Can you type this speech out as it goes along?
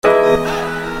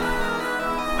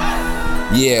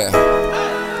Yeah,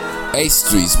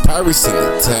 Astreetz, Pirates in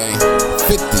the Tank,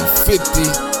 50-50,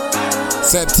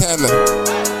 Santana.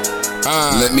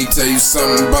 Let me tell you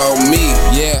something about me.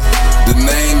 Yeah, the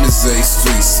name is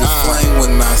Astreetz. It's flame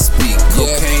when I speak.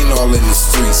 Cocaine all in the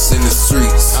streets,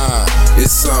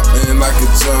 It's something like a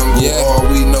jungle. All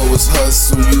we know is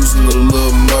hustle, using a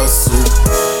little muscle.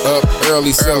 Up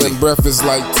early, selling breakfast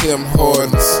like Tim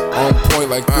Hortons. On point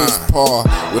like Chris Paul,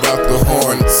 without the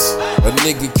horns. A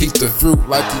nigga keep the fruit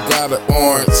like he got an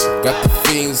orange. Got the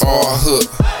fiends all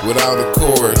hooked, without a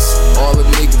chorus. All a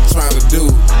nigga trying to do,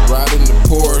 ride in the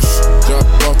Porsche. Jump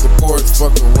off the porch,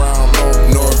 fuck around on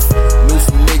North. Knew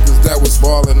some niggas that was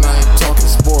ballin', I ain't talking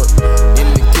sport. In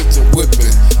the kitchen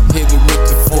whipping, hit it with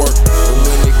the fork. And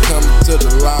when it come to the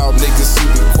loud, niggas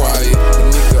keep it quiet. A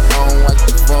nigga on like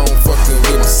the phone, fucking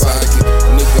with my psychic.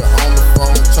 Nigga on the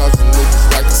phone, charging niggas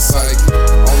like a psychic.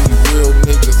 Only real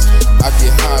niggas, I get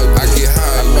high with.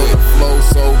 I know the flow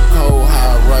so cold,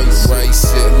 high right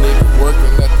shit. A nigga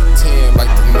working at the 10 like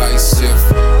the night shift.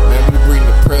 Man, we bring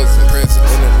the present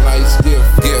and a nice gift.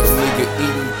 Nigga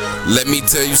eating. Let me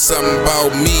tell you something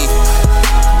about me.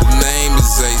 The name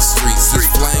is Astreetz. It's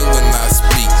flame when I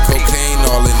speak. Cocaine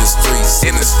all in the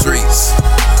streets.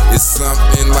 It's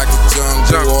something like a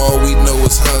jungle. All we know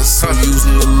is hustle,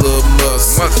 using a little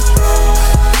muscle.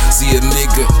 See a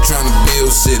nigga tryna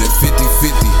build shit at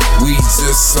 50-50. We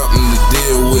just something to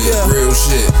deal with, real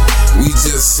shit. We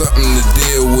just something to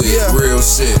deal with, real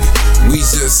shit. We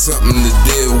just something to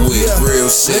deal with, real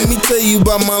shit. Let me tell you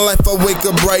about my life, I wake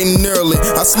up bright and early.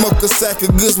 I smoke a sack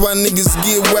of goods while niggas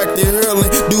get whacked and early.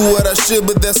 Do what I should,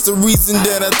 but that's the reason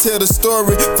that I tell the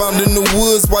story. Found in the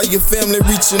woods while your family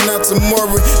reaching out to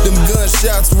Maury. Them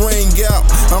gunshots ring out,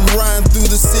 I'm riding through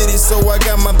the city, so I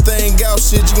got my thing out.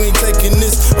 Shit, you ain't taking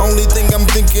this. Only thing I'm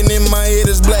thinking in my head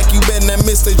is black, you better not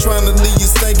miss. They tryna leave you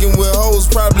stinking with hoes,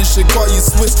 probably should call you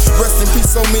switch. Rest in peace,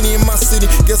 so many in my city,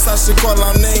 guess I should call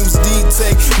our names.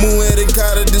 D-Tech, Moonhead and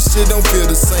Carter, this shit don't feel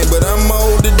the same. But I'ma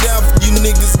hold it down for you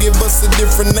niggas, give us a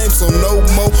different name. So no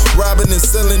more robbing and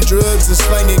selling drugs and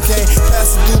slanging cane.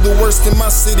 Passing through the worst in my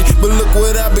city, but look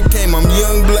what I became. I'm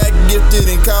young, black, gifted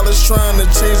in college, trying to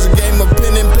change the game. A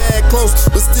pen and pad close,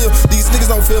 but still, these niggas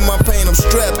don't feel my pain. I'm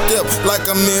strapped up like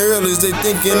I'm in early, they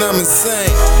thinking I'm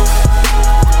insane.